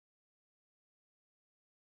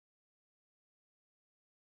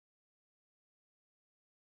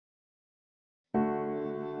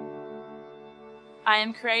I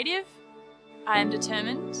am creative, I am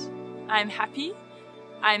determined, I am happy,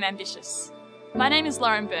 I am ambitious. My name is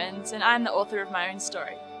Lauren Burns and I am the author of my own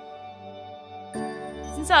story.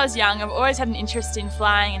 Since I was young, I've always had an interest in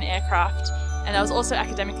flying and aircraft, and I was also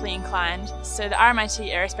academically inclined, so the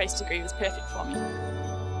RMIT Aerospace degree was perfect for me.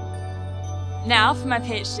 Now, for my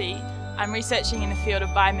PhD, I'm researching in the field of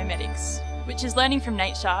biomimetics, which is learning from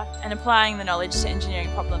nature and applying the knowledge to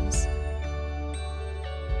engineering problems.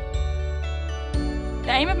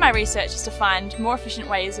 The aim of my research is to find more efficient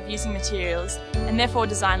ways of using materials and therefore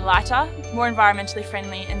design lighter, more environmentally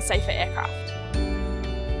friendly and safer aircraft.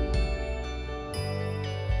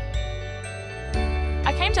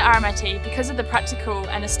 I came to RMIT because of the practical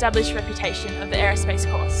and established reputation of the aerospace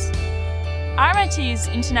course. RMIT's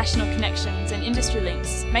international connections and industry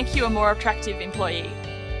links make you a more attractive employee.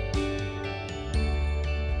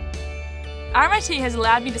 RMIT has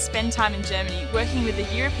allowed me to spend time in Germany working with the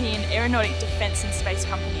European Aeronautic Defence and Space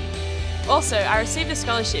Company. Also, I received a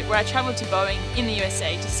scholarship where I travelled to Boeing in the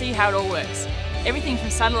USA to see how it all works, everything from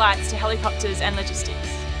satellites to helicopters and logistics.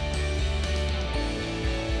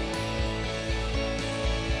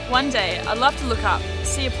 One day, I'd love to look up,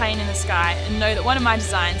 see a plane in the sky and know that one of my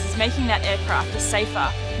designs is making that aircraft a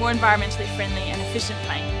safer, more environmentally friendly and efficient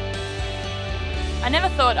plane. I never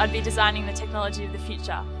thought I'd be designing the technology of the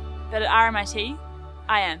future, but at RMIT,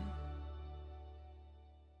 I am.